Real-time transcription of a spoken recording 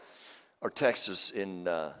Our text is in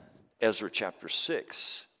Ezra chapter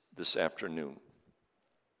 6 this afternoon.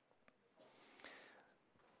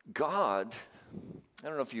 God, I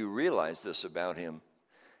don't know if you realize this about him,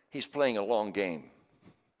 he's playing a long game.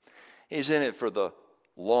 He's in it for the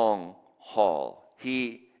long haul.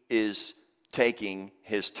 He is taking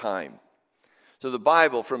his time. So the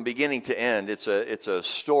Bible, from beginning to end, it's a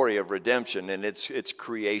story of redemption, and it's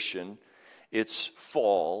creation, it's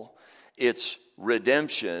fall, it's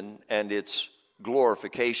redemption, and it's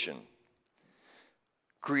glorification.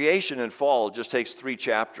 Creation and fall just takes 3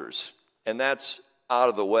 chapters, and that's out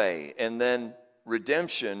of the way. And then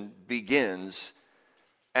redemption begins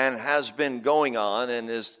and has been going on and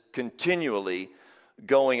is continually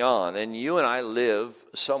going on. And you and I live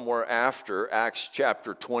somewhere after Acts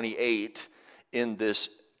chapter 28 in this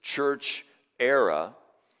church era.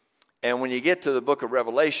 And when you get to the book of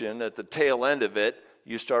Revelation, at the tail end of it,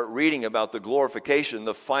 you start reading about the glorification,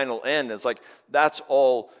 the final end. It's like that's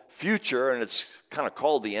all future, and it's kind of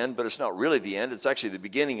called the end, but it's not really the end. It's actually the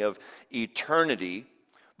beginning of eternity.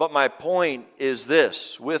 But my point is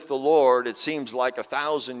this: with the Lord, it seems like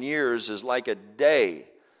 1,000 years is like a day.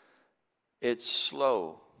 It's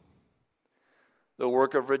slow. The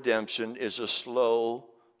work of redemption is a slow,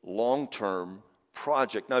 long-term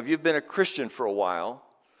project. Now, if you've been a Christian for a while,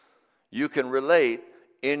 you can relate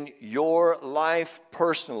in your life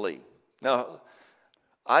personally. Now,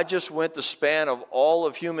 I just went the span of all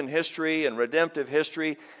of human history and redemptive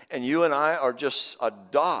history, and you and I are just a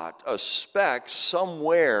dot, a speck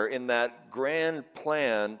somewhere in that grand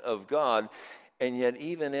plan of God. And yet,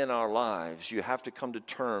 even in our lives, you have to come to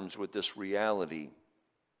terms with this reality.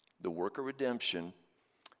 The work of redemption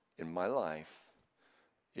in my life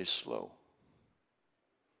is slow.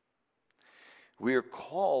 We are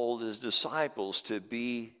called as disciples to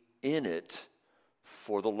be in it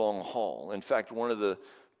for the long haul. In fact, one of the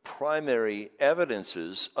primary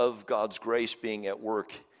evidences of God's grace being at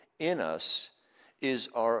work in us is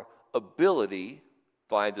our ability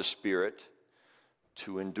by the Spirit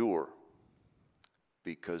to endure,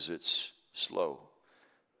 because it's slow,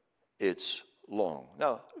 it's long.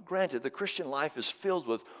 Now, granted, the Christian life is filled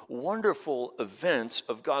with wonderful events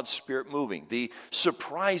of God's Spirit moving, the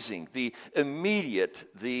surprising, the immediate,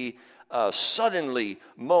 the suddenly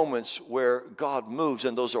moments where God moves,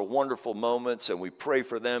 and those are wonderful moments, and we pray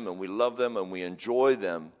for them, and we love them, and we enjoy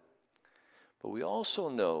them. But we also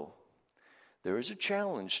know there is a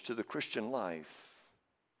challenge to the Christian life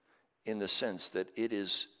in the sense that it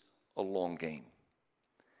is a long game.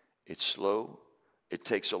 It's slow. It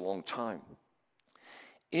takes a long time.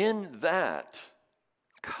 In that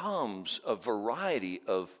comes a variety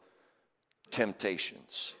of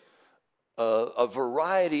temptations, a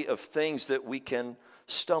variety of things that we can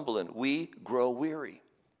stumble in. We grow weary.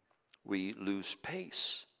 We lose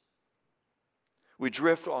pace. We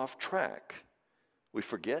drift off track. We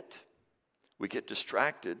forget. We get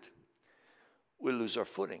distracted. We lose our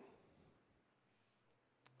footing.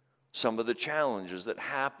 Some of the challenges that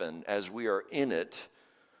happen as we are in it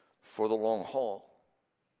for the long haul.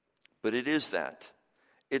 But it is that.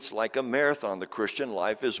 It's like a marathon. The Christian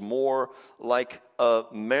life is more like a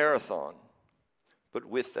marathon. But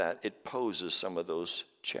with that, it poses some of those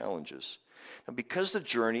challenges. And because the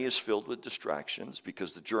journey is filled with distractions,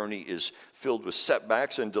 because the journey is filled with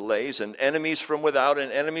setbacks and delays and enemies from without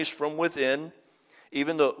and enemies from within,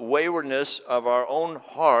 even the waywardness of our own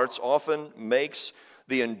hearts often makes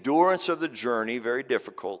the endurance of the journey very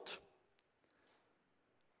difficult.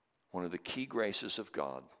 One of the key graces of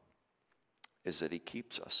God is that He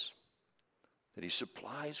keeps us, that He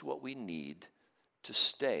supplies what we need to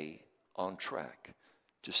stay on track,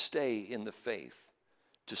 to stay in the faith,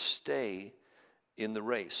 to stay in the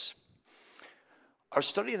race. Our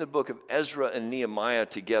study in the book of Ezra and Nehemiah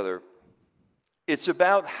together, it's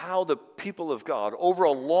about how the people of God over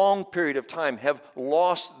a long period of time have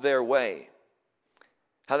lost their way,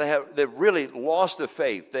 how they've really lost the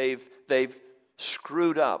faith. They've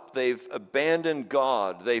screwed up. They've abandoned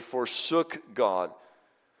God. They forsook God.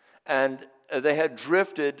 And they had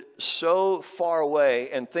drifted so far away,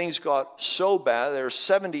 and things got so bad. They were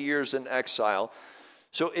 70 years in exile.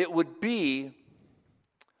 So it would be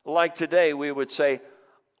like today, we would say,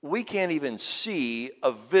 we can't even see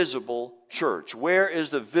a visible church. Where is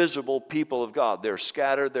the visible people of God? They're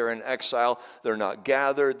scattered, they're in exile, they're not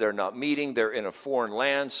gathered, they're not meeting, they're in a foreign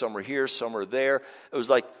land, some are here, some are there. It was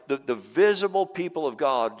like the visible people of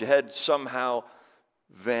God had somehow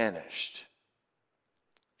vanished.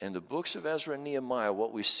 In the books of Ezra and Nehemiah,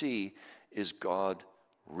 what we see is God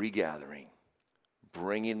regathering,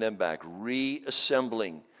 bringing them back,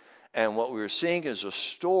 reassembling, And what we're seeing is a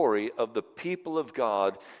story of the people of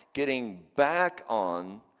God getting back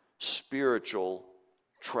on spiritual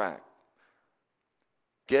track,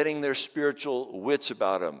 getting their spiritual wits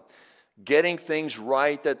about them, getting things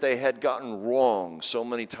right that they had gotten wrong so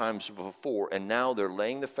many times before. And now they're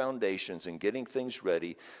laying the foundations and getting things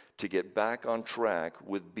ready to get back on track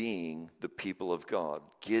with being the people of God,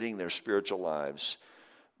 getting their spiritual lives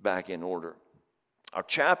back in order. Our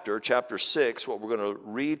chapter 6, what we're going to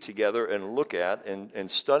read together and look at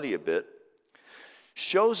and study a bit,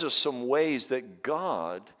 shows us some ways that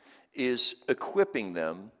God is equipping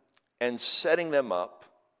them and setting them up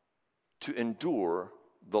to endure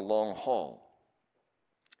the long haul.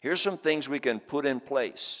 Here's some things we can put in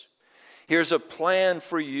place. Here's a plan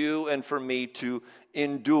for you and for me to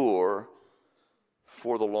endure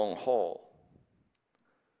for the long haul.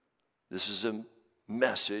 This is a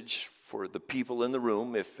message for the people in the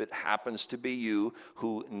room, if it happens to be you,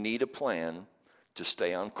 who need a plan to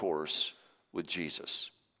stay on course with Jesus.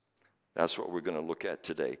 That's what we're going to look at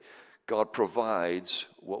today. God provides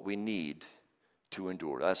what we need to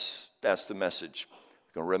endure. That's the message.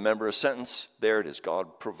 We're going to remember a sentence. There it is.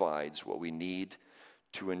 God provides what we need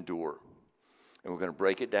to endure. And we're going to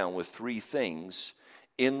break it down with 3 things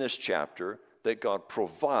in this chapter that God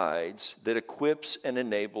provides that equips and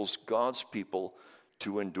enables God's people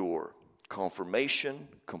to endure. Confirmation,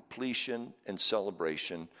 completion, and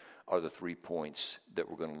celebration are the 3 points that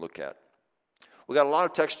we're going to look at. We've got a lot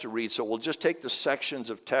of text to read, so we'll just take the sections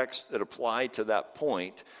of text that apply to that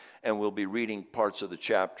point, and we'll be reading parts of the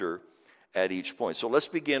chapter at each point. So let's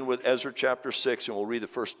begin with Ezra chapter 6, and we'll read the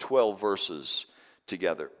first 12 verses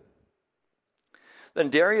together. Then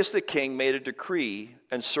Darius the king made a decree,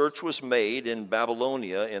 and search was made in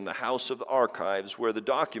Babylonia in the house of the archives where the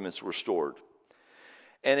documents were stored.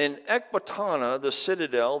 And in Ecbatana, the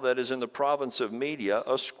citadel that is in the province of Media,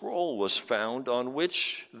 a scroll was found on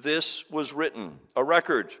which this was written, a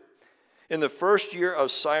record. In the first year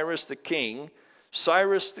of Cyrus the king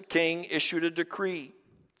issued a decree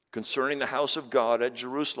concerning the house of God at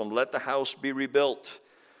Jerusalem. Let the house be rebuilt,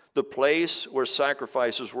 the place where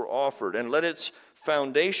sacrifices were offered, and let its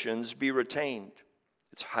foundations be retained.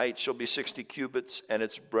 Its height shall be 60 cubits, and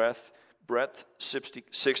its breadth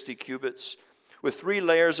 60 cubits, with 3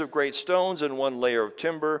 layers of great stones and 1 layer of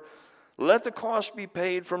timber. Let the cost be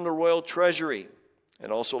paid from the royal treasury,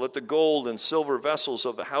 and also let the gold and silver vessels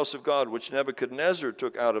of the house of God, which Nebuchadnezzar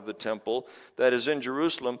took out of the temple that is in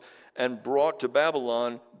Jerusalem and brought to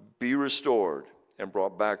Babylon, be restored and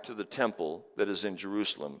brought back to the temple that is in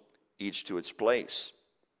Jerusalem, each to its place.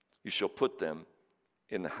 You shall put them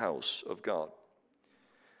in the house of God.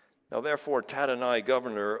 Now therefore Tatanai,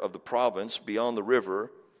 governor of the province beyond the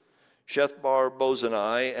river,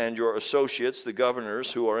 Shethbar-Bozenai, and your associates, the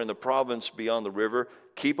governors who are in the province beyond the river,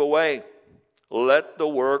 keep away. Let the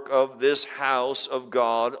work of this house of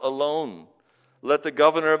God alone. Let the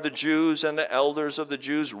governor of the Jews and the elders of the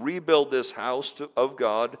Jews rebuild this house of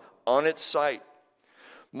God on its site.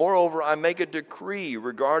 Moreover, I make a decree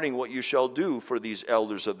regarding what you shall do for these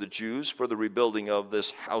elders of the Jews for the rebuilding of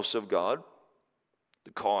this house of God.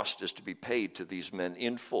 The cost is to be paid to these men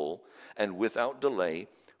in full and without delay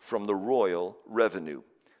from the royal revenue,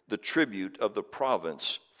 the tribute of the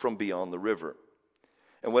province from beyond the river.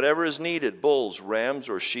 And whatever is needed, bulls, rams,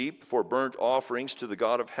 or sheep, for burnt offerings to the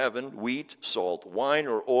God of heaven, wheat, salt, wine,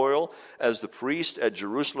 or oil, as the priests at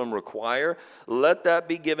Jerusalem require, let that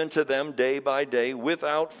be given to them day by day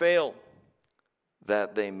without fail,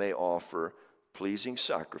 that they may offer pleasing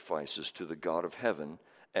sacrifices to the God of heaven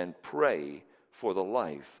and pray for the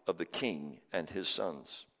life of the king and his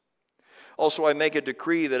sons. Also, I make a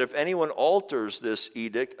decree that if anyone alters this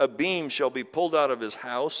edict, a beam shall be pulled out of his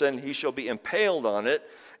house, and he shall be impaled on it,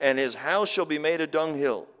 and his house shall be made a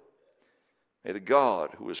dunghill. May the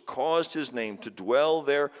God who has caused his name to dwell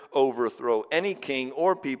there overthrow any king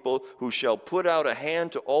or people who shall put out a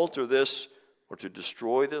hand to alter this or to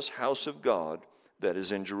destroy this house of God that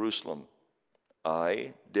is in Jerusalem.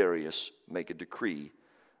 I, Darius, make a decree.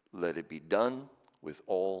 Let it be done with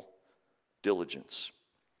all diligence.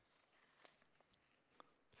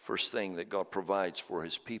 First thing that God provides for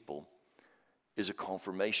his people is a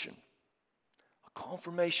confirmation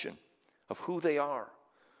of who they are,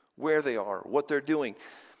 where they are, what they're doing.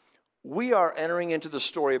 We are entering into the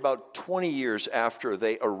story about 20 years after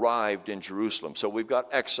they arrived in Jerusalem. So we've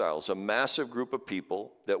got exiles, a massive group of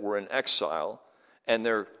people that were in exile, and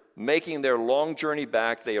they're making their long journey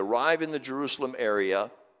back. They arrive in the Jerusalem area,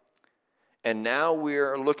 and now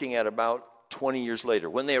we're looking at about 20 years later.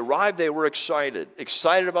 When they arrived, they were excited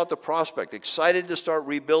about the prospect, excited to start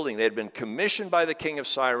rebuilding. They had been commissioned by the king of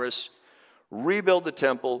Cyrus, rebuild the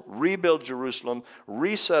temple, rebuild Jerusalem,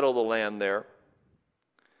 resettle the land there.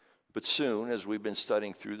 But soon, as we've been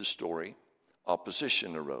studying through the story,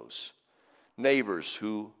 opposition arose. Neighbors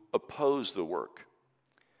who opposed the work.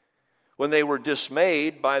 When they were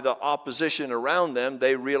dismayed by the opposition around them,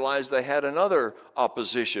 they realized they had another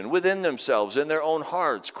opposition within themselves, in their own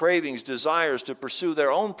hearts, cravings, desires to pursue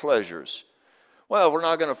their own pleasures. Well, if we're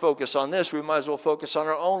not going to focus on this, we might as well focus on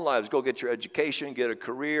our own lives. Go get your education, get a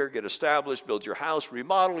career, get established, build your house,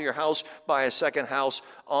 remodel your house, buy a second house.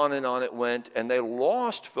 On and on it went, and they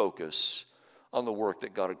lost focus on the work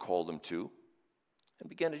that God had called them to and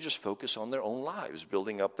began to just focus on their own lives,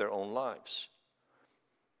 building up their own lives.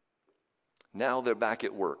 Now they're back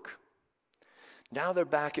at work. Now they're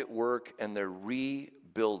back at work and they're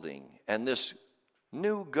rebuilding. And this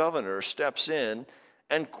new governor steps in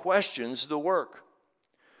and questions the work.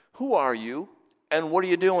 Who are you and what are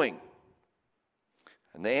you doing?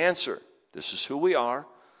 And they answer, this is who we are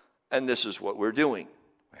and this is what we're doing.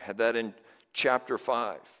 We had that in chapter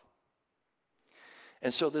 5.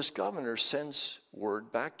 And so this governor sends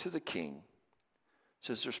word back to the king.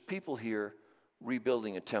 Says there's people here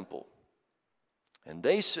rebuilding a temple. And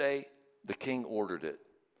they say the king ordered it.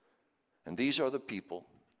 And these are the people.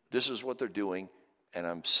 This is what they're doing. And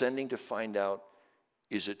I'm sending to find out,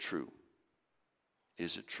 is it true?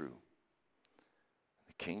 Is it true?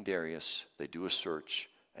 The King Darius, they do a search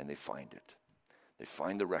and they find it. They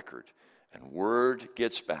find the record. And word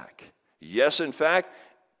gets back. Yes, in fact,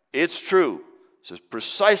 it's true. This is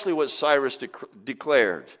precisely what Cyrus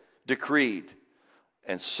decreed.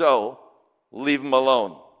 And so, leave them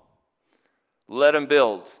alone. Let them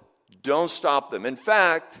build. Don't stop them. In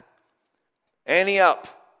fact, ante up.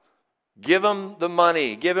 Give them the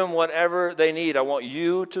money. Give them whatever they need. I want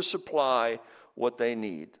you to supply what they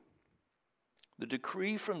need. The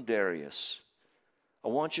decree from Darius, I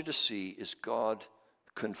want you to see, is God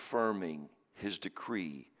confirming his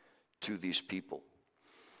decree to these people.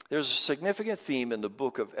 There's a significant theme in the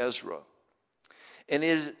book of Ezra. And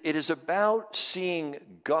it is about seeing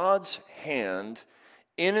God's hand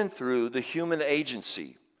in and through the human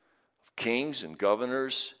agency of kings and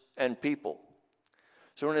governors and people.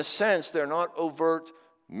 So in a sense, they're not overt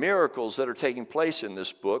miracles that are taking place in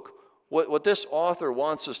this book. What this author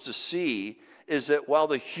wants us to see is that while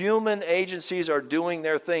the human agencies are doing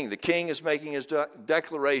their thing, the king is making his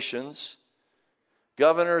declarations,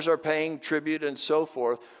 governors are paying tribute and so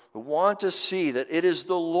forth, we want to see that it is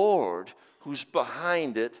the Lord who's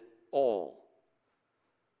behind it all.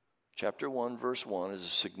 Chapter 1, verse 1 is a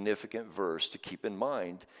significant verse to keep in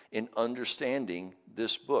mind in understanding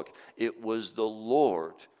this book. It was the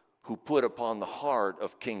Lord who put upon the heart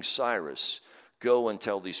of King Cyrus, go and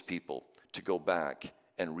tell these people to go back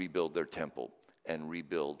and rebuild their temple and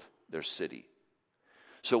rebuild their city.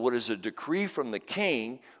 So what is a decree from the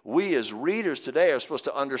king, we as readers today are supposed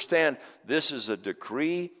to understand this is a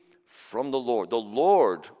decree from the Lord. The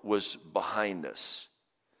Lord was behind this.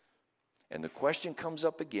 And the question comes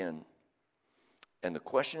up again, and the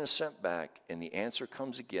question is sent back, and the answer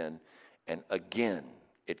comes again, and again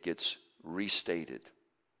it gets restated.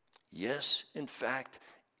 Yes, in fact,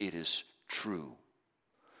 it is true.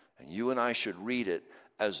 And you and I should read it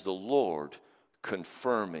as the Lord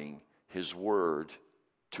confirming his word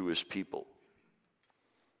to his people.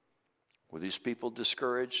 Were these people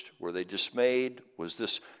discouraged? Were they dismayed? Was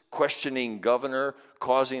this questioning governor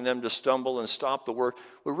causing them to stumble and stop the work?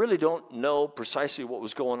 We really don't know precisely what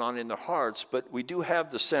was going on in their hearts, but we do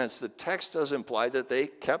have the sense the text does imply that they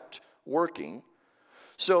kept working.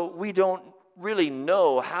 So we don't really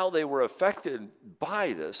know how they were affected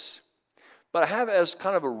by this. But I have as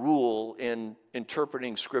kind of a rule in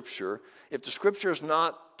interpreting Scripture, if the Scripture is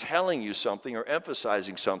not telling you something or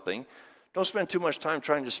emphasizing something, don't spend too much time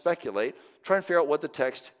trying to speculate. Try and figure out what the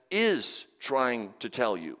text is trying to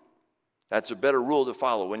tell you. That's a better rule to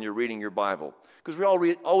follow when you're reading your Bible. Because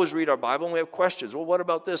we always read our Bible and we have questions. Well, what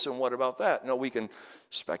about this and what about that? No, we can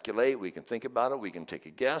speculate, we can think about it, we can take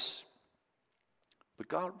a guess. But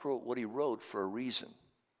God wrote what he wrote for a reason.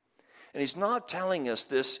 And he's not telling us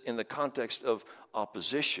this in the context of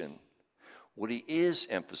opposition. What he is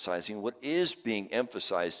emphasizing, what is being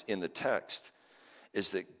emphasized in the text,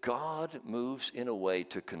 is that God moves in a way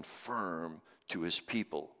to confirm to his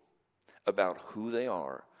people about who they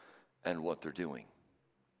are and what they're doing.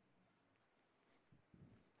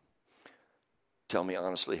 Tell me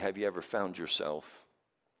honestly, have you ever found yourself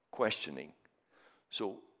questioning,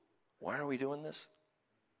 so why are we doing this?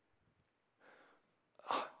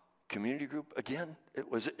 Community group again?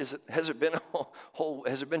 Has it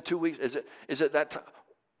been 2 weeks? Is it that time?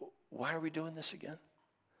 Why are we doing this again?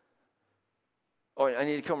 Oh, I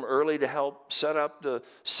need to come early to help set up the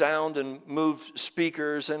sound and move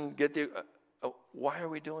speakers and get the... why are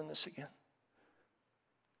we doing this again?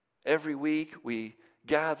 Every week we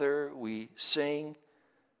gather, we sing,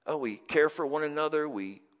 we care for one another,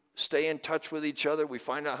 we stay in touch with each other, we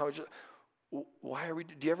find out how... Why are we...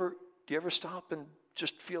 Do you ever stop and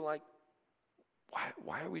just feel like,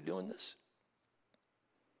 why are we doing this?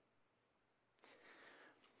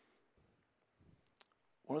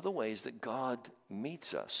 One of the ways that God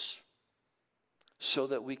meets us so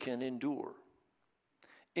that we can endure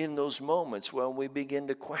in those moments when we begin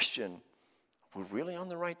to question, we're really on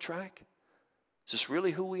the right track? Is this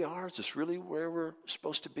really who we are? Is this really where we're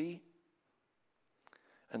supposed to be?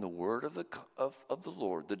 And the word of the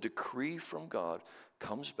Lord, the decree from God,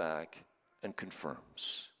 comes back and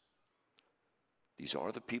confirms. These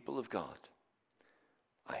are the people of God.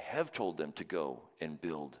 I have told them to go and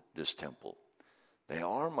build this temple. They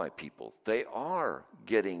are my people. They are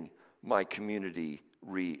getting my community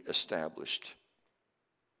reestablished.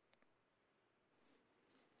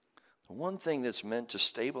 The one thing that's meant to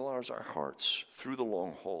stabilize our hearts through the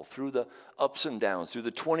long haul, through the ups and downs, through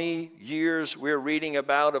the 20 years we're reading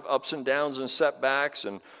about of ups and downs and setbacks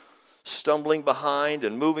and stumbling behind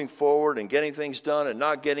and moving forward and getting things done and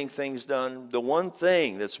not getting things done, the one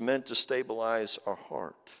thing that's meant to stabilize our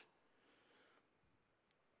heart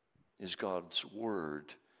is God's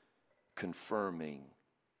word confirming,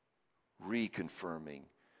 reconfirming,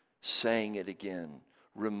 saying it again,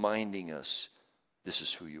 reminding us, this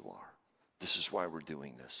is who you are. This is why we're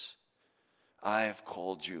doing this. I have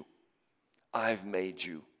called you. I've made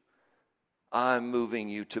you. I'm moving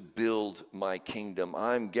you to build my kingdom.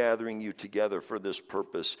 I'm gathering you together for this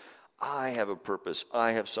purpose. I have a purpose.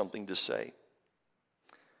 I have something to say.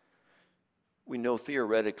 We know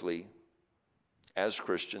theoretically, as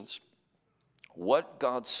Christians, what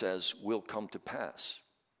God says will come to pass.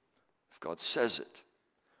 If God says it,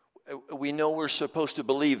 we know we're supposed to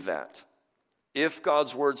believe that. If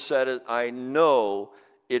God's word said it, I know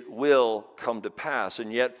it will come to pass.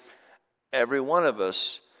 And yet, every one of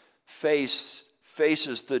us faces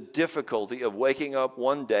the difficulty of waking up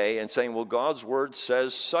one day and saying, well, God's word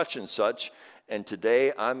says such and such, and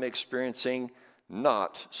today I'm experiencing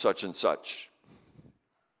not such and such.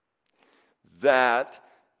 That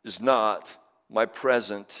is not my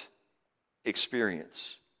present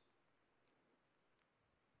experience.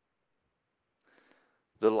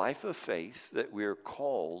 The life of faith that we are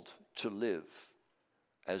called to live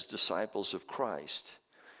as disciples of Christ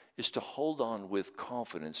is to hold on with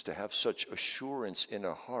confidence, to have such assurance in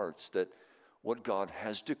our hearts that what God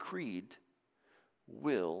has decreed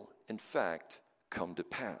will, in fact, come to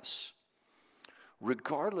pass.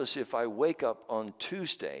 Regardless if I wake up on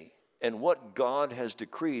Tuesday and what God has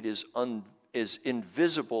decreed is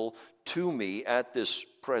invisible to me at this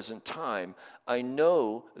present time, I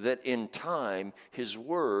know that in time His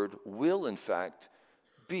word will in fact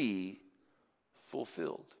be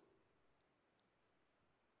fulfilled.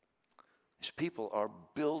 These people are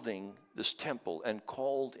building this temple and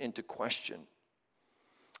called into question.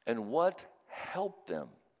 And what helped them?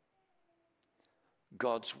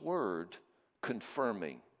 God's word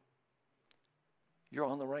confirming, you're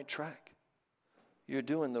on the right track. You're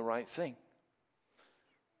doing the right thing.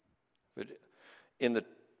 But in the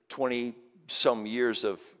 20-some years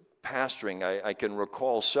of pastoring, I can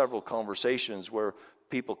recall several conversations where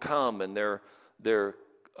people come and they're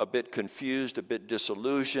a bit confused, a bit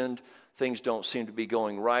disillusioned. Things don't seem to be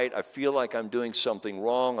going right. I feel like I'm doing something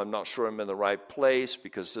wrong. I'm not sure I'm in the right place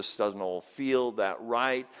because this doesn't all feel that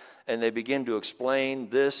right. And they begin to explain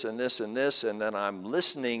this and this and this, and then I'm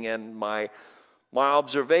listening, and my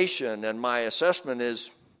observation and my assessment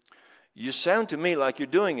is, you sound to me like you're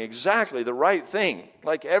doing exactly the right thing,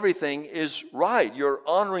 like everything is right. You're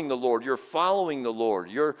honoring the Lord. You're following the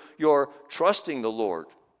Lord. You're trusting the Lord.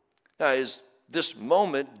 Now, is this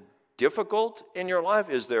moment difficult in your life?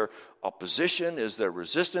 Is there opposition? Is there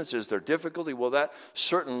resistance? Is there difficulty? Well, that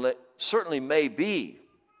certainly may be.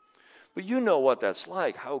 But you know what that's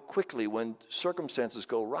like, how quickly when circumstances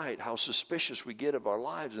go right, how suspicious we get of our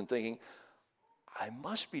lives and thinking, I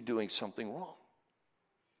must be doing something wrong.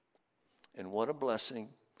 And what a blessing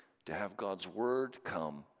to have God's word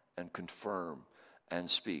come and confirm and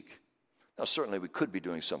speak. Now, certainly we could be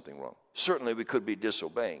doing something wrong. Certainly we could be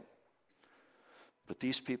disobeying. But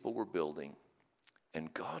these people were building,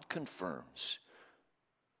 and God confirms,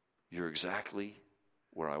 you're exactly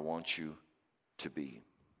where I want you to be.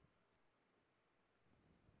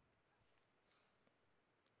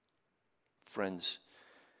 Friends,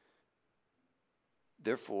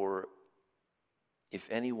 therefore, if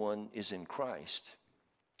anyone is in Christ,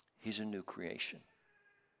 he's a new creation.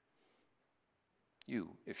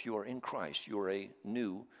 if you are in Christ, you are a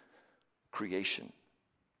new creation.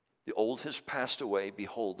 The old has passed away,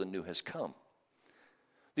 behold, the new has come.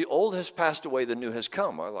 The old has passed away, the new has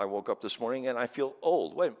come. I woke up this morning and I feel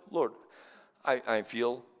old. Wait, Lord, I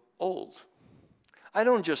feel old. I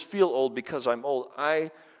don't just feel old because I'm old.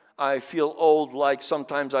 I feel old like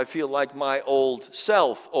sometimes I feel like my old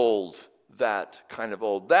self old. That kind of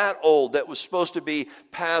old. That old that was supposed to be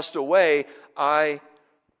passed away, I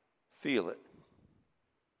feel it.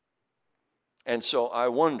 And so I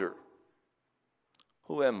wonder,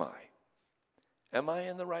 who am I? Am I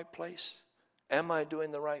in the right place? Am I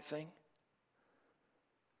doing the right thing?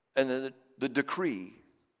 And then the decree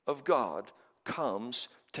of God comes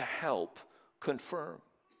to help confirm.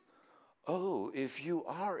 Oh, if you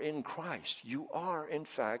are in Christ, you are in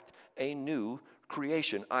fact a new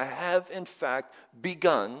creation. I have in fact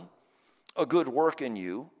begun a good work in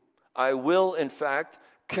you. I will in fact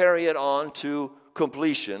carry it on to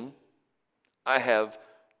completion. I have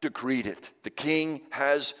decreed it. The King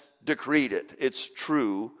has decreed it. It's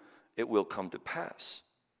true. It will come to pass.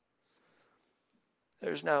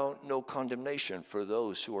 There's now no condemnation for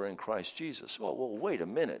those who are in Christ Jesus. Well, wait a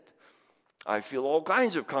minute. I feel all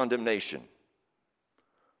kinds of condemnation.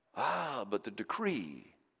 But the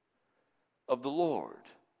decree of the Lord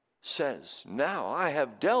says, now I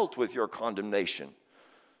have dealt with your condemnation.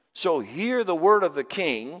 So hear the word of the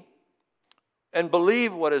King and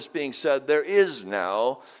believe what is being said. There is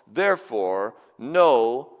now, therefore,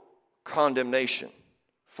 no condemnation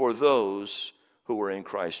for those who are in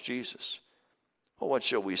Christ Jesus. Well, what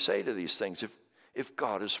shall we say to these things? If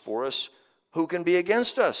God is for us, who can be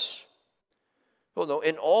against us? Well, no,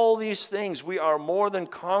 in all these things we are more than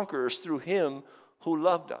conquerors through him who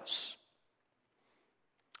loved us.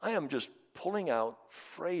 I am just pulling out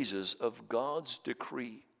phrases of God's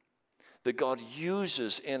decree that God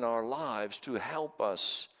uses in our lives to help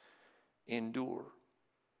us endure.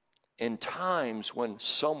 In times when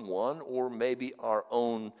someone, or maybe our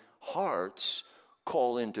own hearts,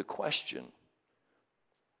 call into question,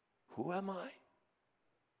 who am I?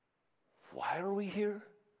 Why are we here?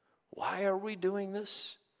 Why are we doing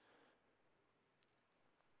this?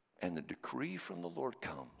 And the decree from the Lord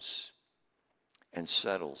comes and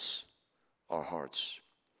settles our hearts.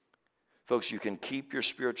 Folks, you can keep your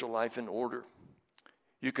spiritual life in order.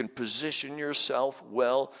 You can position yourself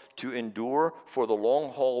well to endure for the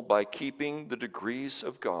long haul by keeping the decrees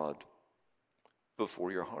of God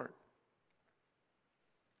before your heart.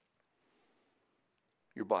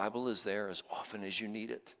 Your Bible is there as often as you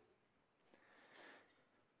need it.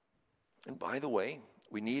 And by the way,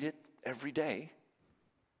 we need it every day.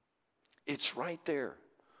 It's right there.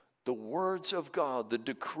 The words of God, the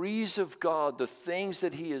decrees of God, the things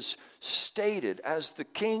that he has stated as the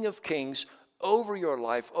King of Kings over your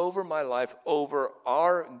life, over my life, over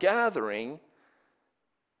our gathering,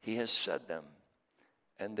 he has said them.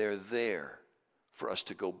 And they're there for us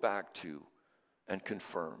to go back to and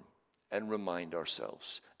confirm and remind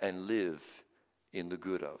ourselves and live in the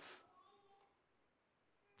good of.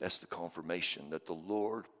 That's the confirmation that the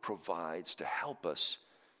Lord provides to help us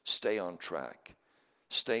stay on track,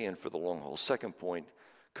 stay in for the long haul. Second point,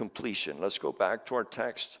 completion. Let's go back to our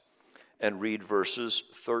text and read verses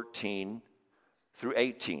 13 through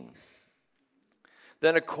 18.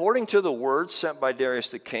 Then according to the word sent by Darius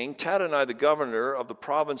the king, Tadenai the governor of the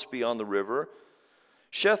province beyond the river,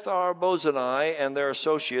 Shethar-bozenai and their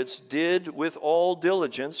associates did with all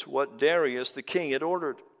diligence what Darius the king had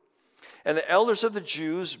ordered. And the elders of the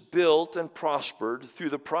Jews built and prospered through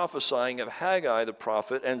the prophesying of Haggai the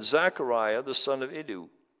prophet and Zechariah the son of Iddu.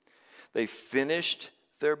 They finished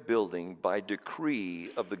their building by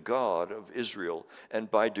decree of the God of Israel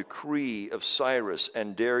and by decree of Cyrus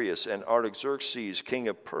and Darius and Artaxerxes, king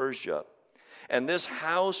of Persia. And this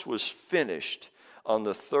house was finished on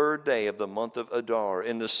the 3rd day of the month of Adar,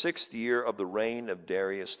 in the 6th year of the reign of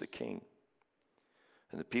Darius the king.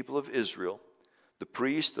 And the people of Israel, the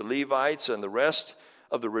priests, the Levites, and the rest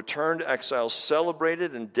of the returned exiles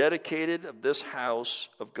celebrated and dedicated this house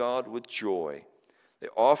of God with joy. They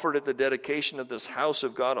offered at the dedication of this house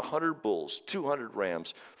of God 100 bulls, 200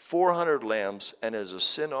 rams, 400 lambs, and as a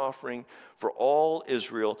sin offering for all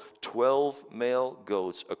Israel, 12 male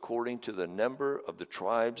goats, according to the number of the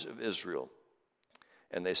tribes of Israel.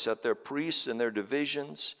 And they set their priests in their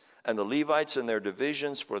divisions, and the Levites in their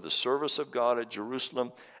divisions for the service of God at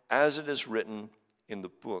Jerusalem, as it is written in the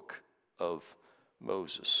book of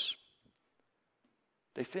Moses.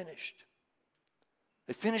 They finished.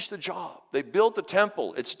 They finished the job. They built the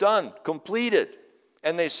temple. It's done, completed.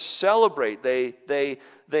 And they celebrate. They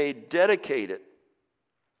dedicate it.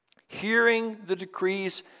 Hearing the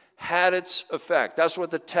decrees had its effect. That's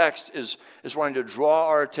what the text is wanting to draw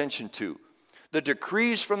our attention to. The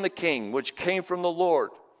decrees from the king, which came from the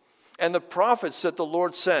Lord, and the prophets that the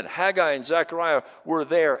Lord sent, Haggai and Zechariah, were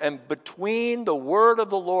there. And between the word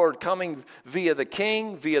of the Lord coming via the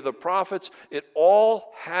king, via the prophets, it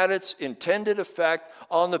all had its intended effect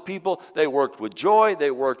on the people. They worked with joy,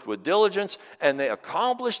 they worked with diligence, and they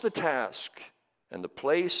accomplished the task. And the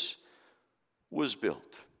place was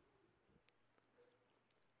built.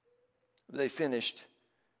 They finished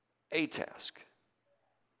a task,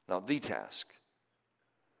 not the task.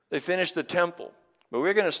 They finished the temple. But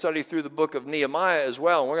we're going to study through the book of Nehemiah as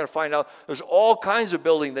well, and we're going to find out there's all kinds of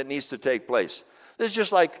building that needs to take place. This is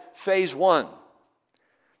just like phase one.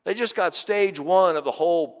 They just got stage one of the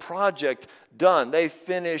whole project done. They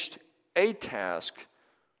finished a task,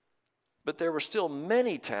 but there were still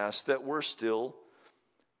many tasks that were still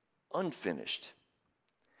unfinished.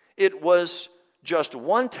 It was just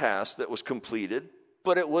one task that was completed,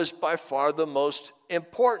 but it was by far the most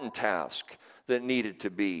important task that needed to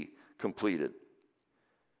be completed.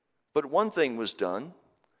 But one thing was done,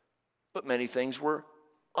 but many things were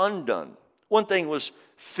undone. One thing was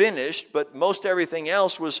finished, but most everything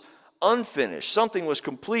else was unfinished. Something was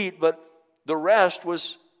complete, but the rest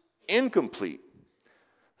was incomplete.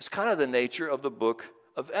 It's kind of the nature of the book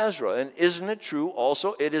of Ezra. And isn't it true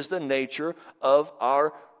also? It is the nature of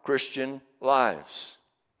our Christian lives.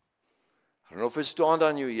 I don't know if it's dawned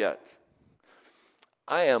on you yet.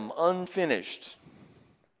 I am unfinished.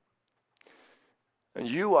 And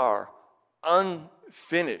you are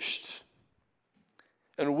unfinished.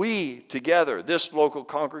 And we together, this local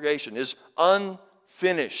congregation, is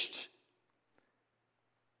unfinished,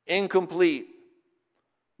 incomplete.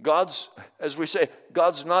 As we say,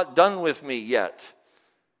 God's not done with me yet.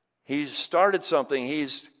 He's started something.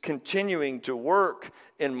 He's continuing to work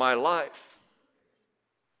in my life.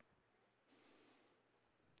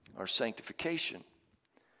 Our sanctification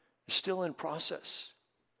is still in process.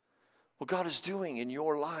 What God is doing in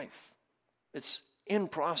your life, it's in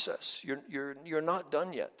process. You're not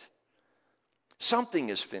done yet. Something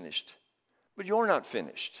is finished, but you're not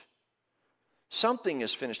finished. Something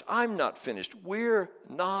is finished. I'm not finished. We're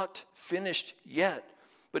not finished yet.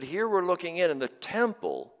 But here we're looking in, and the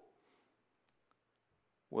temple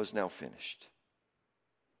was now finished.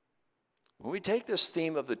 When we take this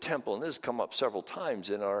theme of the temple, and this has come up several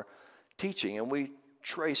times in our teaching, and we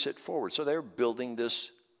trace it forward. So they're building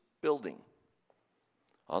this building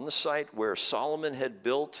on the site where Solomon had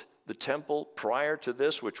built the temple prior to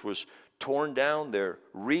this, which was torn down. They're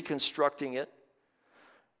reconstructing it.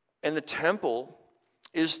 And the temple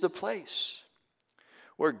is the place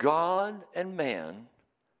where God and man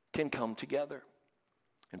can come together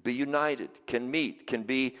and be united, can meet, can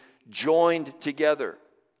be joined together,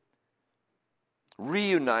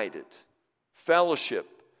 reunited, fellowship.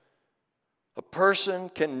 A person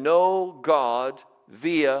can know God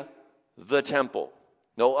via the temple.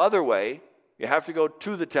 No other way. You have to go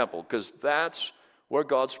to the temple because that's where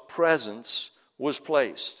God's presence was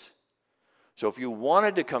placed. So if you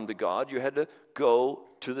wanted to come to God, you had to go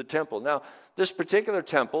to the temple. Now, this particular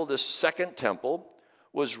temple, this second temple,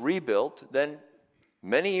 was rebuilt then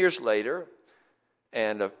many years later,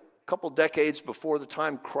 and a couple decades before the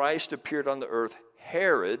time Christ appeared on the earth,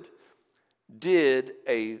 Herod did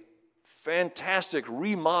a fantastic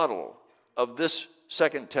remodel of this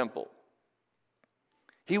second temple.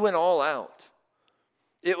 He went all out.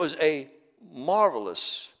 It was a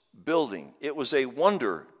marvelous building. It was a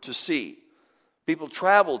wonder to see. People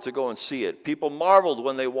traveled to go and see it. People marveled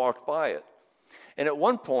when they walked by it. And at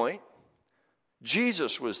one point,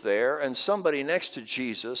 Jesus was there, and somebody next to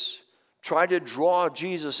Jesus tried to draw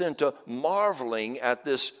Jesus into marveling at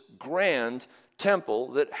this grand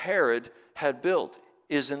temple that Herod had built.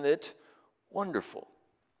 Isn't it wonderful?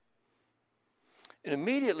 And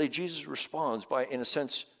immediately Jesus responds by, in a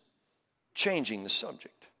sense, changing the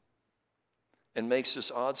subject and makes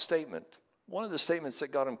this odd statement. One of the statements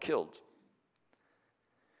that got him killed.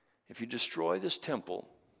 If you destroy this temple,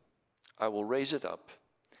 I will raise it up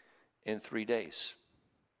in 3 days.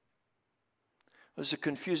 It was a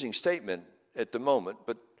confusing statement at the moment,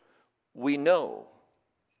 but we know,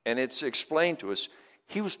 and it's explained to us,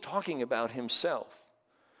 he was talking about himself.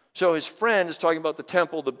 So his friend is talking about the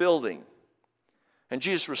temple, the building. And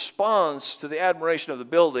Jesus responds to the admiration of the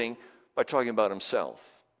building by talking about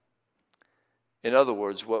himself. In other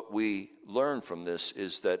words, what we learn from this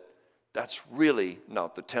is that that's really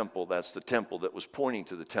not the temple. That's the temple that was pointing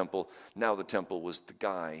to the temple. Now the temple was the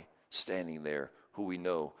guy standing there who we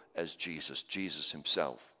know as Jesus. Jesus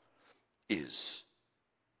himself is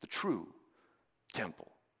the true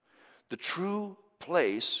temple. The true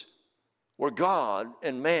place where God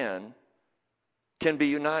and man can be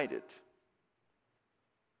united.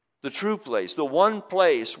 The true place, the one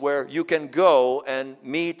place where you can go and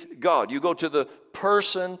meet God. You go to the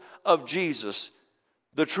person of Jesus,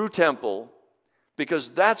 the true temple, because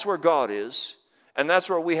that's where God is, and that's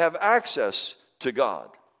where we have access to God.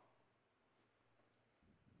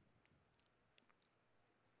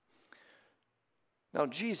 Now,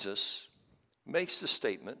 Jesus makes the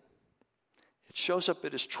statement. It shows up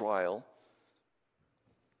at his trial,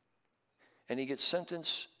 and he gets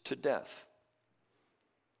sentenced to death.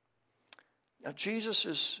 Now, Jesus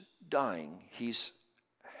is dying. He's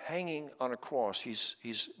hanging on a cross.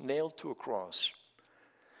 He's nailed to a cross.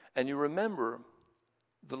 And you remember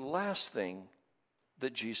the last thing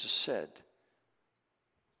that Jesus said.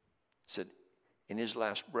 He said, in his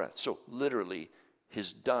last breath. So literally,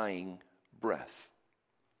 his dying breath.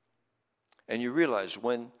 And you realize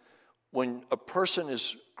when a person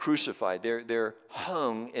is crucified, they're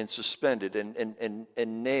hung and suspended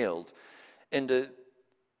and nailed. And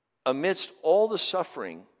amidst all the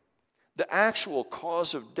suffering, the actual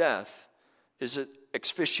cause of death is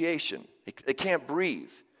asphyxiation. They can't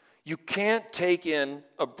breathe. You can't take in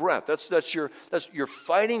a breath. You're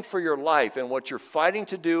fighting for your life, and what you're fighting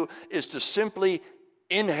to do is to simply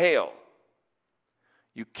inhale.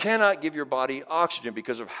 You cannot give your body oxygen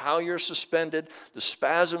because of how you're suspended, the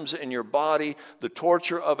spasms in your body, the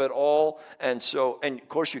torture of it all. And of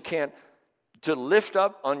course you can't, to lift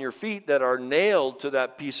up on your feet that are nailed to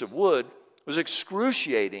that piece of wood was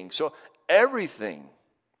excruciating. So everything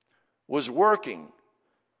was working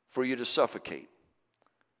for you to suffocate,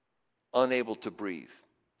 unable to breathe.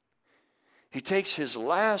 He takes his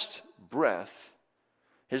last breath,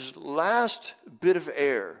 his last bit of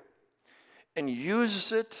air, and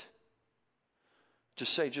uses it to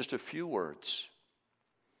say just a few words.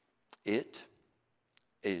 It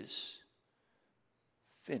is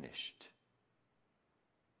finished.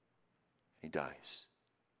 He dies.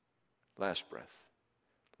 Last breath.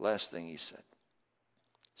 Last thing he said.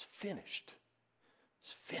 It's finished.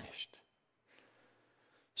 It's finished.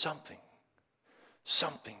 Something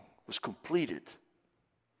was completed.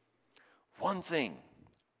 One thing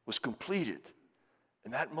was completed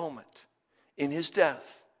in that moment. In his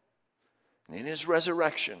death and in his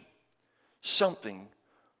resurrection, something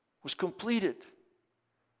was completed.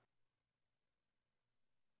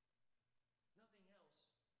 Nothing else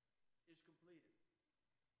is completed.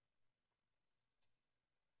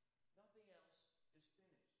 Nothing else is finished.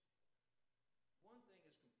 One thing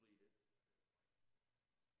is completed. I'm going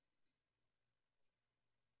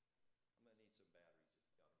to need some batteries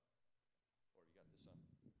if you got them. Or you got this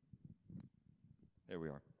on? There we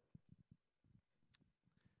are.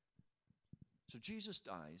 So Jesus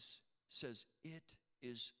dies, says, it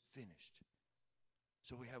is finished.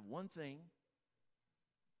 So we have one thing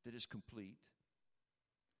that is complete,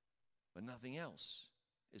 but nothing else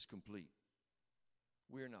is complete.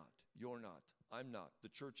 We're not. You're not. I'm not. The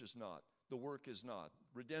church is not. The work is not.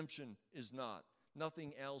 Redemption is not.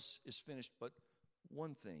 Nothing else is finished, but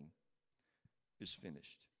one thing is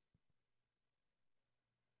finished.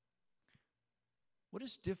 What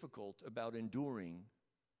is difficult about enduring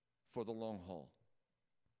for the long haul?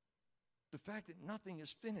 The fact that nothing is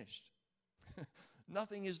finished.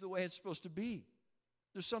 Nothing is the way it's supposed to be.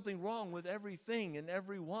 There's something wrong with everything and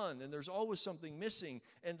everyone, and there's always something missing,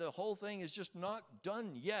 and the whole thing is just not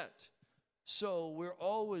done yet. So we're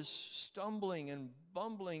always stumbling and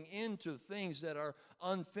bumbling into things that are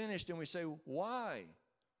unfinished, and we say, why?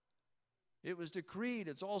 It was decreed,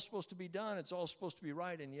 it's all supposed to be done, it's all supposed to be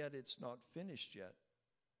right, and yet it's not finished yet.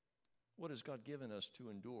 What has God given us to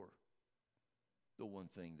endure? The one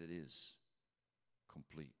thing that is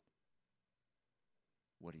complete.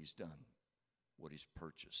 What he's done, what he's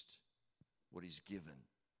purchased, what he's given.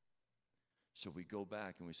 So we go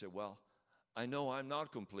back and we say, well, I know I'm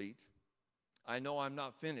not complete. I know I'm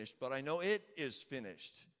not finished, but I know it is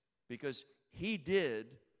finished because he did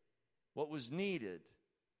what was needed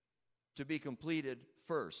to be completed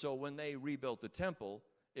first. So when they rebuilt the temple,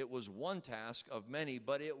 it was one task of many,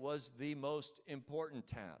 but it was the most important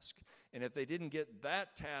task. And if they didn't get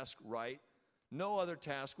that task right, no other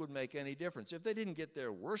task would make any difference. If they didn't get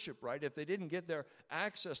their worship right, if they didn't get their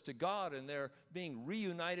access to God and their being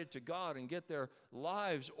reunited to God and get their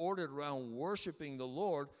lives ordered around worshiping the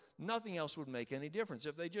Lord, nothing else would make any difference.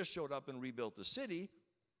 If they just showed up and rebuilt the city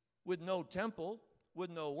with no temple, with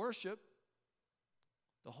no worship,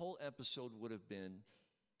 the whole episode would have been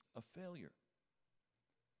a failure.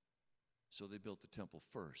 So they built the temple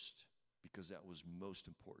first because that was most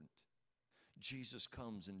important. Jesus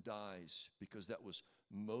comes and dies because that was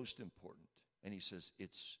most important. And he says,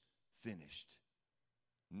 it's finished.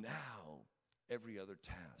 Now, every other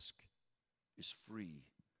task is free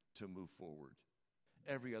to move forward.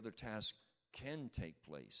 Every other task can take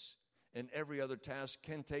place. And every other task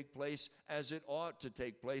can take place as it ought to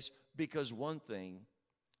take place, because one thing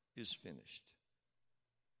is finished.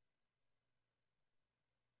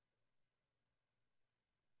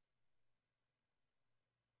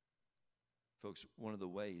 Folks, one of the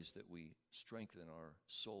ways that we strengthen our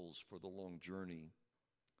souls for the long journey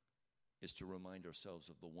is to remind ourselves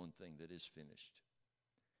of the one thing that is finished,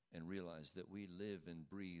 and realize that we live and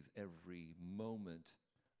breathe every moment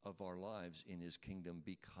of our lives in His kingdom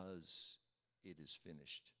because it is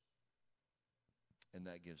finished. And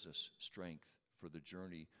that gives us strength for the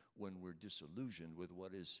journey when we're disillusioned with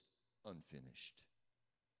what is unfinished.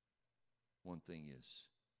 One thing is,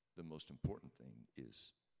 the most important thing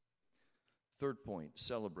is. Third point,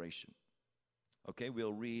 celebration. Okay,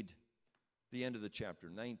 we'll read the end of the chapter,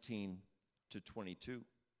 19 to 22.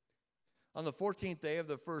 On the 14th day of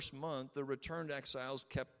the first month, the returned exiles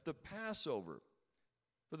kept the Passover.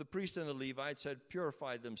 For the priests and the Levites had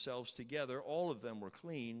purified themselves together. All of them were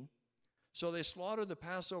clean. So they slaughtered the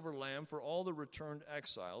Passover lamb for all the returned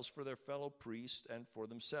exiles, for their fellow priests and for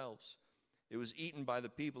themselves. It was eaten by the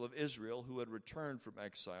people of Israel who had returned from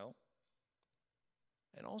exile,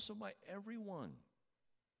 and also by everyone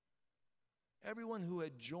who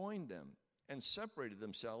had joined them and separated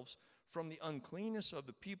themselves from the uncleanness of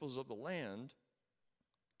the peoples of the land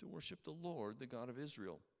to worship the Lord, the God of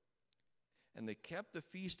Israel. And they kept the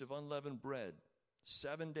feast of unleavened bread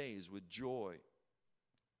 7 days with joy,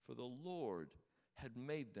 for the Lord had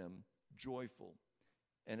made them joyful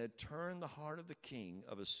and had turned the heart of the king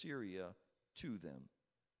of Assyria to them,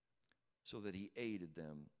 so that he aided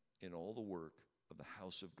them in all the work of the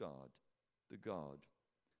house of God, the God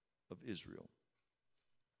of Israel.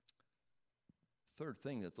 Third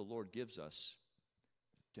thing that the Lord gives us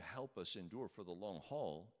to help us endure for the long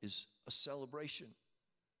haul is a celebration.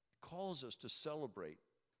 He calls us to celebrate.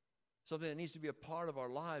 Something that needs to be a part of our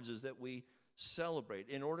lives is that we celebrate.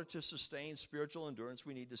 In order to sustain spiritual endurance,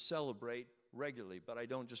 we need to celebrate regularly. But I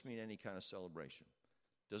don't just mean any kind of celebration.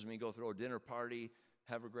 Doesn't mean go throw a dinner party,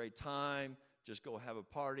 have a great time, just go have a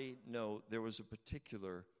party. No, there was a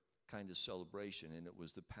particular kind of celebration, and it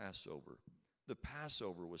was the Passover. The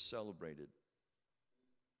Passover was celebrated.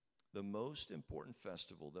 The most important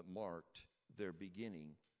festival that marked their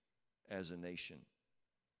beginning as a nation.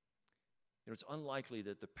 You know, it's unlikely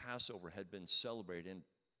that the Passover had been celebrated in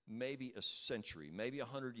maybe a century, maybe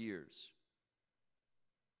 100 years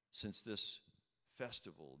since this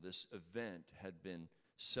festival, this event had been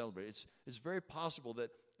celebrated. It's very possible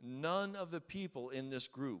that none of the people in this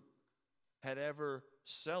group had ever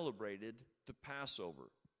celebrated the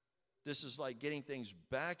Passover. This is like getting things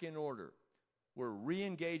back in order. We're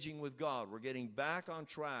re-engaging with God. We're getting back on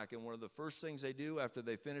track. And one of the first things they do after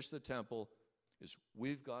they finish the temple is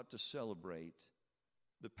we've got to celebrate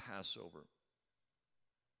the Passover.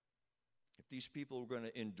 If these people were going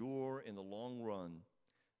to endure in the long run,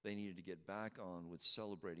 they needed to get back on with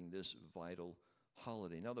celebrating this vital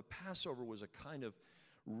holiday. Now, the Passover was a kind of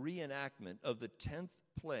reenactment of the 10th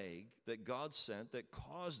plague that God sent that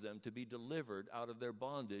caused them to be delivered out of their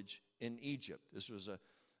bondage in Egypt. This was a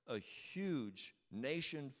huge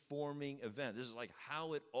nation-forming event. This is like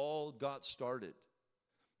how it all got started.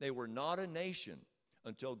 They were not a nation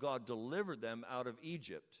until God delivered them out of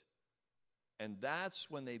Egypt. And that's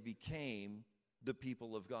when they became the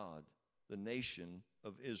people of God, the nation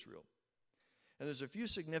of Israel. And there's a few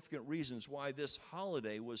significant reasons why this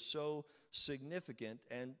holiday was so significant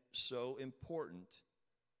and so important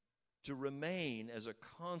to remain as a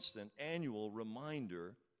constant annual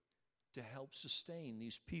reminder to help sustain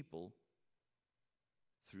these people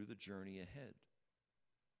through the journey ahead.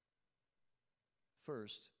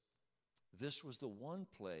 First, this was the one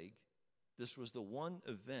plague, this was the one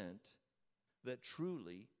event that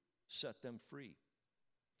truly set them free.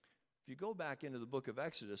 If you go back into the book of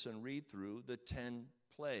Exodus and read through the 10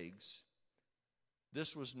 plagues,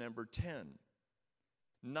 this was number 10.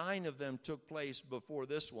 9 of them took place before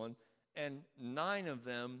this one, and 9 of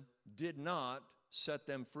them did not set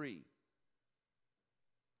them free.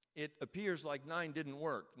 It appears like 9 didn't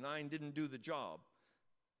work. 9 didn't do the job.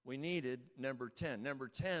 We needed number 10. Number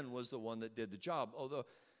 10 was the one that did the job.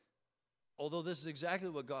 Although this is exactly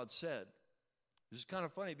what God said. This is kind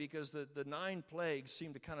of funny because the 9 plagues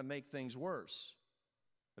seem to kind of make things worse.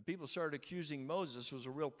 And people started accusing Moses. This was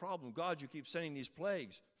a real problem. God, you keep sending these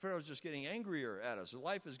plagues. Pharaoh's just getting angrier at us.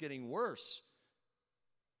 Life is getting worse.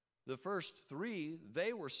 The first 3,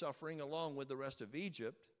 they were suffering along with the rest of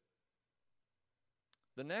Egypt.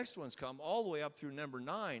 The next ones come all the way up through number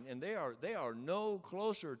 9, and they are no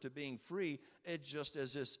closer to being free. It's just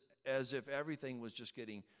as if everything was just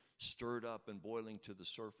getting stirred up and boiling to the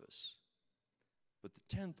surface. But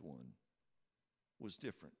the 10th one was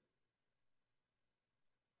different.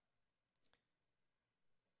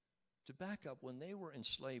 To back up, when they were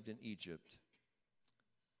enslaved in Egypt,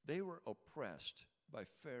 they were oppressed by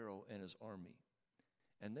Pharaoh and his army,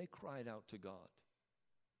 and they cried out to God.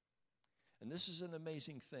 And this is an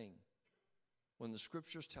amazing thing when the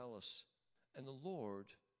scriptures tell us, and the Lord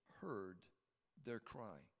heard their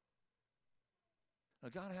cry. Now,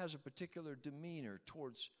 God has a particular demeanor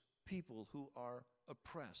towards people who are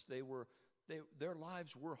oppressed. Their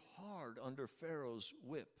lives were hard under Pharaoh's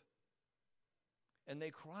whip. And they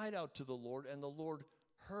cried out to the Lord, and the Lord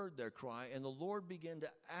heard their cry, and the Lord began to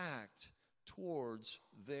act towards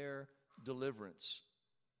their deliverance.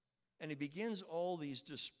 And he begins all these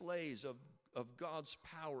displays of God's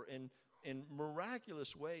power in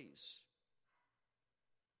miraculous ways.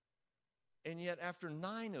 And yet after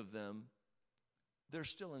 9 of them, they're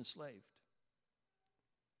still enslaved.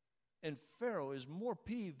 And Pharaoh is more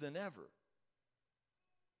peeved than ever.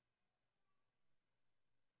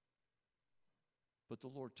 But the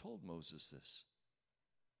Lord told Moses this: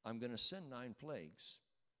 I'm going to send 9 plagues,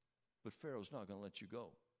 but Pharaoh's not going to let you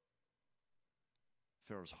go.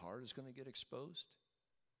 Pharaoh's heart is going to get exposed.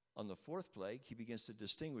 On the 4th plague, he begins to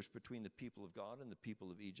distinguish between the people of God and the people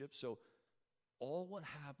of Egypt. So all what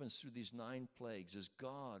happens through these 9 plagues is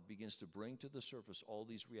God begins to bring to the surface all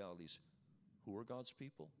these realities. Who are God's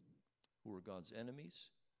people? Who are God's enemies?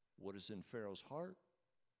 What is in Pharaoh's heart?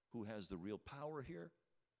 Who has the real power here?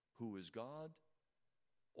 Who is God?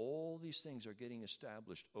 All these things are getting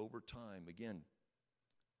established over time. Again,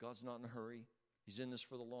 God's not in a hurry. He's in this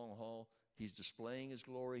for the long haul. He's displaying his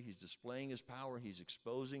glory. He's displaying his power. He's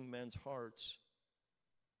exposing men's hearts.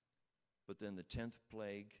 But then the 10th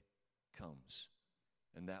plague comes,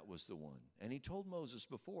 and that was the one. And he told Moses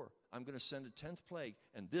before, I'm going to send a 10th plague,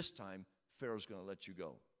 and this time Pharaoh's going to let you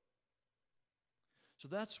go. So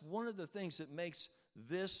that's one of the things that makes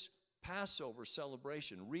this Passover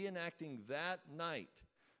celebration, reenacting that night.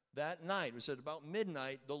 That night, we said about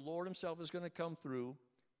midnight, the Lord himself is going to come through,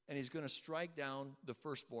 and he's going to strike down the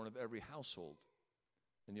firstborn of every household.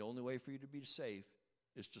 And the only way for you to be safe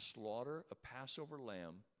is to slaughter a Passover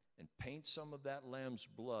lamb and paint some of that lamb's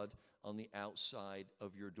blood on the outside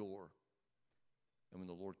of your door. And when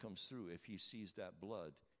the Lord comes through, if he sees that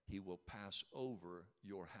blood, he will pass over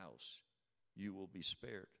your house. You will be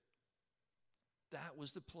spared. That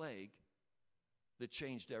was the plague that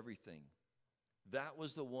changed everything. That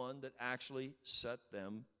was the one that actually set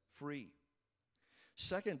them free.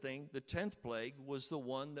 Second thing, the 10th plague was the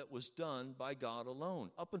one that was done by God alone.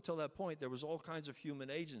 Up until that point, there was all kinds of human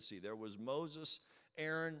agency. There was Moses,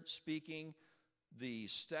 Aaron speaking, the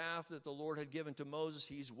staff that the Lord had given to Moses.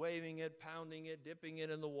 He's waving it, pounding it, dipping it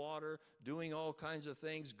in the water, doing all kinds of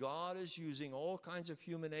things. God is using all kinds of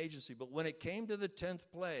human agency. But when it came to the 10th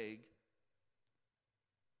plague,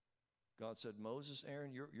 God said, Moses,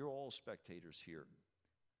 Aaron, you're all spectators here.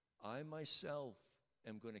 I myself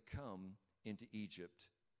am going to come into Egypt,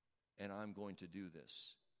 and I'm going to do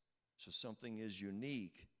this. So something is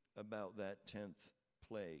unique about that 10th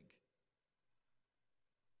plague.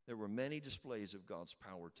 There were many displays of God's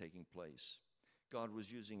power taking place. God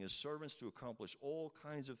was using his servants to accomplish all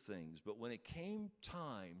kinds of things, but when it came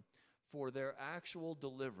time for their actual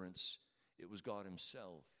deliverance, it was God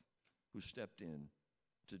himself who stepped in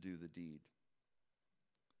to do the deed.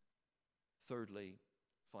 Thirdly,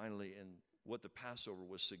 finally, and what the Passover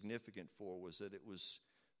was significant for was that it was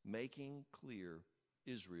making clear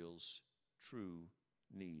Israel's true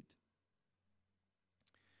need.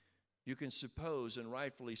 You can suppose, and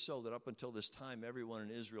rightfully so, that up until this time, everyone in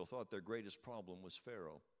Israel thought their greatest problem was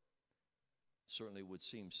Pharaoh. Certainly would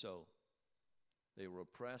seem so. They were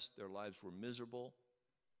oppressed, their lives were miserable,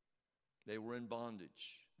 they were in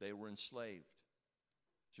bondage, they were enslaved.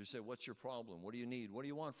 So you say, what's your problem? What do you need? What do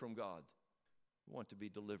you want from God? We want to be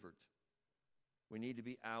delivered. We need to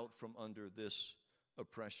be out from under this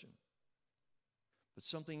oppression. But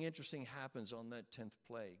something interesting happens on that 10th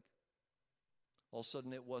plague. All of a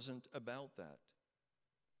sudden, it wasn't about that.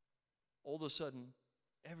 All of a sudden,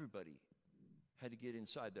 everybody had to get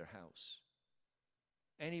inside their house.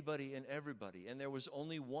 Anybody and everybody. And there was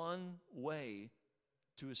only one way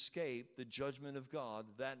to escape the judgment of God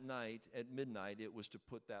that night at midnight. It was to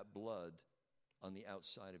put that blood on the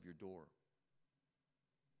outside of your door.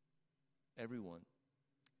 Everyone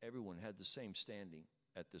had the same standing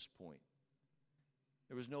at this point.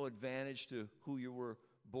 There was no advantage to who you were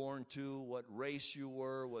born to, what race you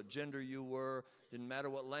were, what gender you were. Didn't matter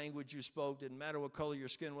what language you spoke. Didn't matter what color your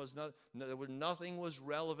skin was. Nothing was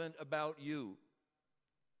relevant about you.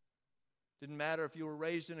 Didn't matter if you were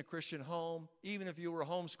raised in a Christian home. Even if you were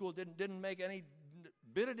homeschooled, didn't make any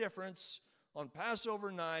bit of difference. On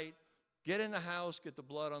Passover night, get in the house, get the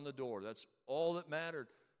blood on the door. That's all that mattered.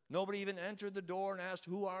 Nobody even entered the door and asked,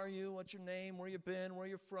 who are you? What's your name? Where you been? Where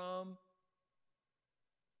you from?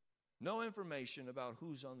 No information about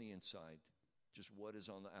who's on the inside, just what is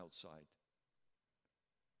on the outside.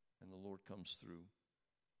 And the Lord comes through.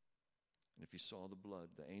 And if he saw the blood,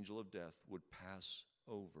 the angel of death would pass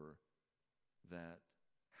over that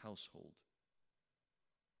household.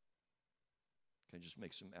 Can I just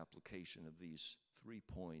make some application of these 3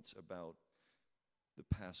 points about the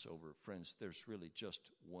Passover? Friends, there's really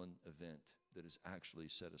just one event that has actually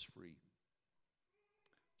set us free.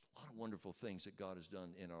 A lot of wonderful things that God has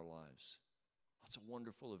done in our lives. Lots of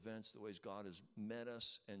wonderful events, the ways God has met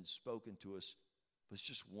us and spoken to us. But it's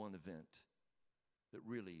just one event that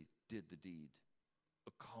really did the deed,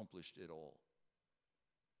 accomplished it all.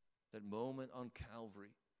 That moment on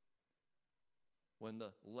Calvary, when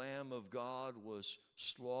the Lamb of God was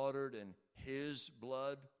slaughtered and his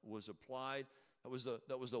blood was applied,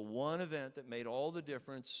 that was the one event that made all the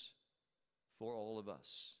difference for all of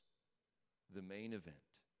us. The main event,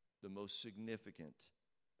 the most significant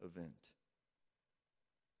event.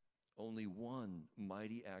 Only one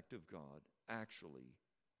mighty act of God actually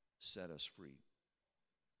set us free.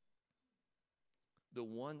 The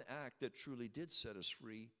one act that truly did set us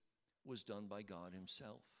free was done by God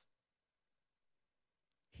himself.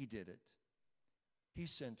 He did it. He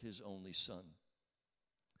sent his only Son.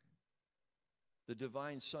 The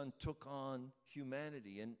divine Son took on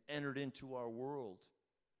humanity and entered into our world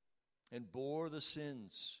and bore the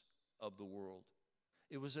sins of the world.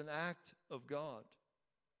 It was an act of God.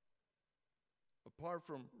 Apart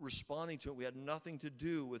from responding to it, we had nothing to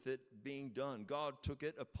do with it being done. God took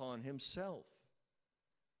it upon himself.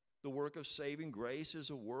 The work of saving grace is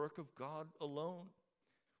a work of God alone.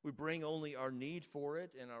 We bring only our need for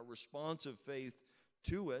it and our responsive faith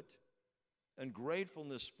to it and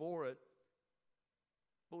gratefulness for it,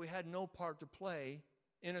 but we had no part to play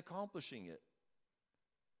in accomplishing it.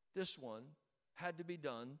 This one had to be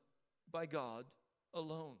done by God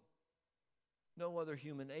alone. No other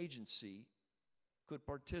human agency could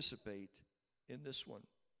participate in this one.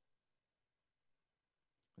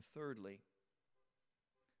 And thirdly,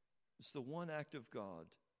 it's the one act of God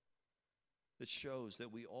that shows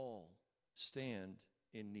that we all stand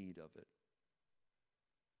in need of it.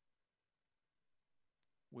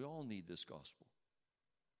 We all need this gospel.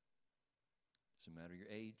 Doesn't matter your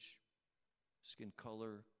age, skin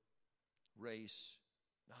color, race,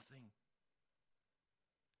 nothing.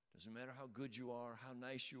 Doesn't matter how good you are, how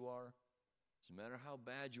nice you are. Doesn't matter how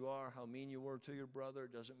bad you are, how mean you were to your brother.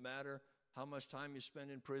 Doesn't matter how much time you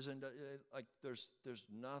spend in prison. There's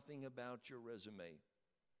nothing about your resume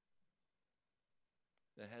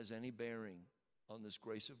that has any bearing on this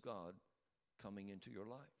grace of God coming into your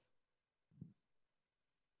life.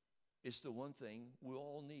 It's the one thing we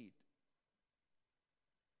all need.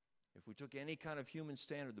 If we took any kind of human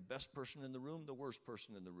standard, the best person in the room, the worst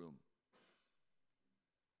person in the room,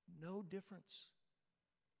 no difference.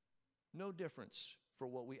 No difference for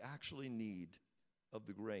what we actually need of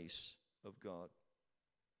the grace of God.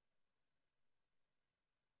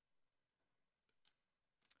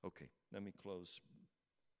 Okay, let me close.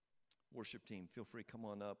 Worship team, feel free, come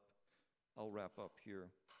on up. I'll wrap up here.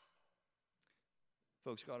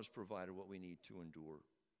 Folks, God has provided what we need to endure.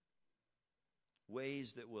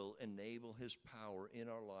 Ways that will enable his power in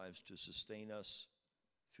our lives to sustain us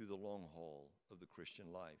through the long haul of the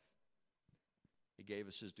Christian life. He gave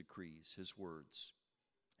us his decrees, his words.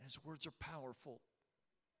 And his words are powerful.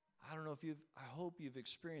 I don't know if I hope you've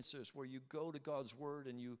experienced this, where you go to God's word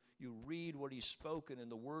and you read what he's spoken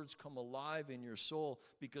and the words come alive in your soul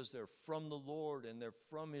because they're from the Lord and they're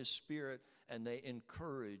from his Spirit and they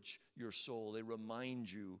encourage your soul. They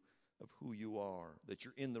remind you of who you are, that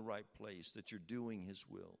you're in the right place, that you're doing his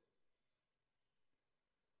will.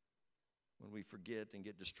 When we forget and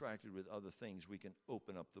get distracted with other things, we can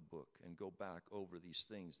open up the book and go back over these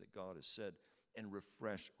things that God has said and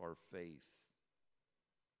refresh our faith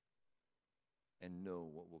and know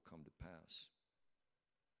what will come to pass.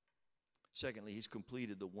 Secondly, he's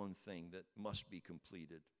completed the one thing that must be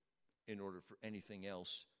completed in order for anything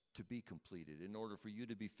else to be completed. In order for you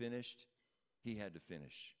to be finished, he had to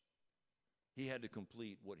finish. He had to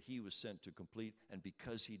complete what he was sent to complete, and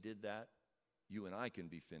because he did that, you and I can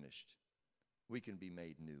be finished. We can be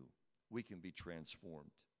made new. We can be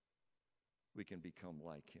transformed. We can become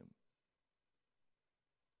like him.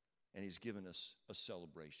 And he's given us a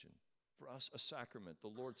celebration. For us, a sacrament, the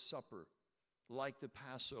Lord's Supper, like the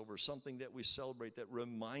Passover, something that we celebrate that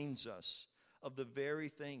reminds us of the very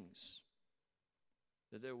things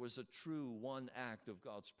that there was a true one act of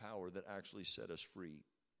God's power that actually set us free.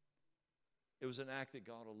 It was an act that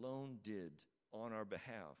God alone did on our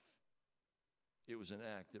behalf. It was an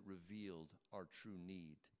act that revealed our true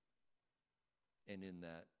need, and in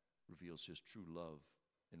that reveals his true love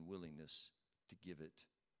and willingness to give it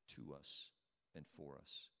to us and for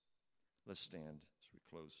us. Let's stand as we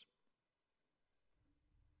close.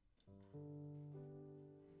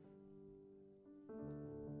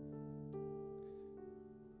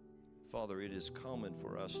 Father, it is common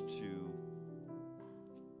for us to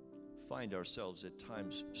find ourselves at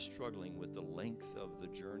times struggling with the length of the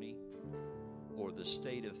journey or the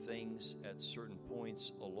state of things at certain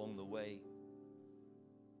points along the way,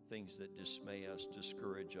 things that dismay us,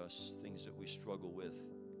 discourage us, things that we struggle with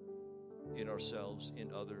in ourselves,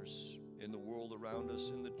 in others, in the world around us,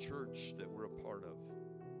 in the church that we're a part of.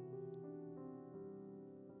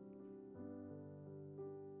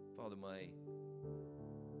 Father, my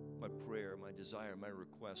prayer, my desire, my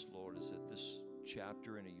request, Lord, is that this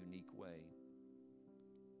chapter in a unique way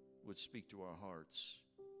would speak to our hearts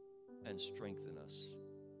and strengthen us.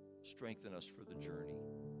 Strengthen us for the journey.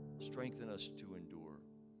 Strengthen us to endure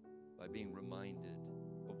by being reminded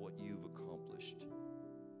of what you've accomplished,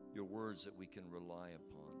 your words that we can rely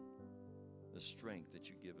upon, the strength that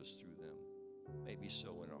you give us through them. May it be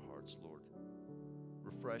so in our hearts, Lord.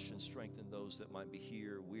 Refresh and strengthen those that might be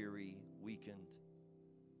here, weary, weakened,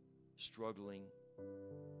 struggling.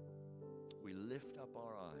 We lift up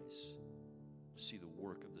our eyes to see the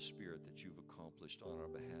work of the Spirit that you've accomplished on our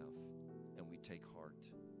behalf, and we take heart.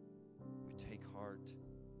 We take heart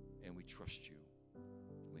and we trust you.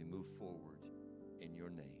 We move forward in your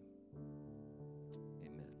name.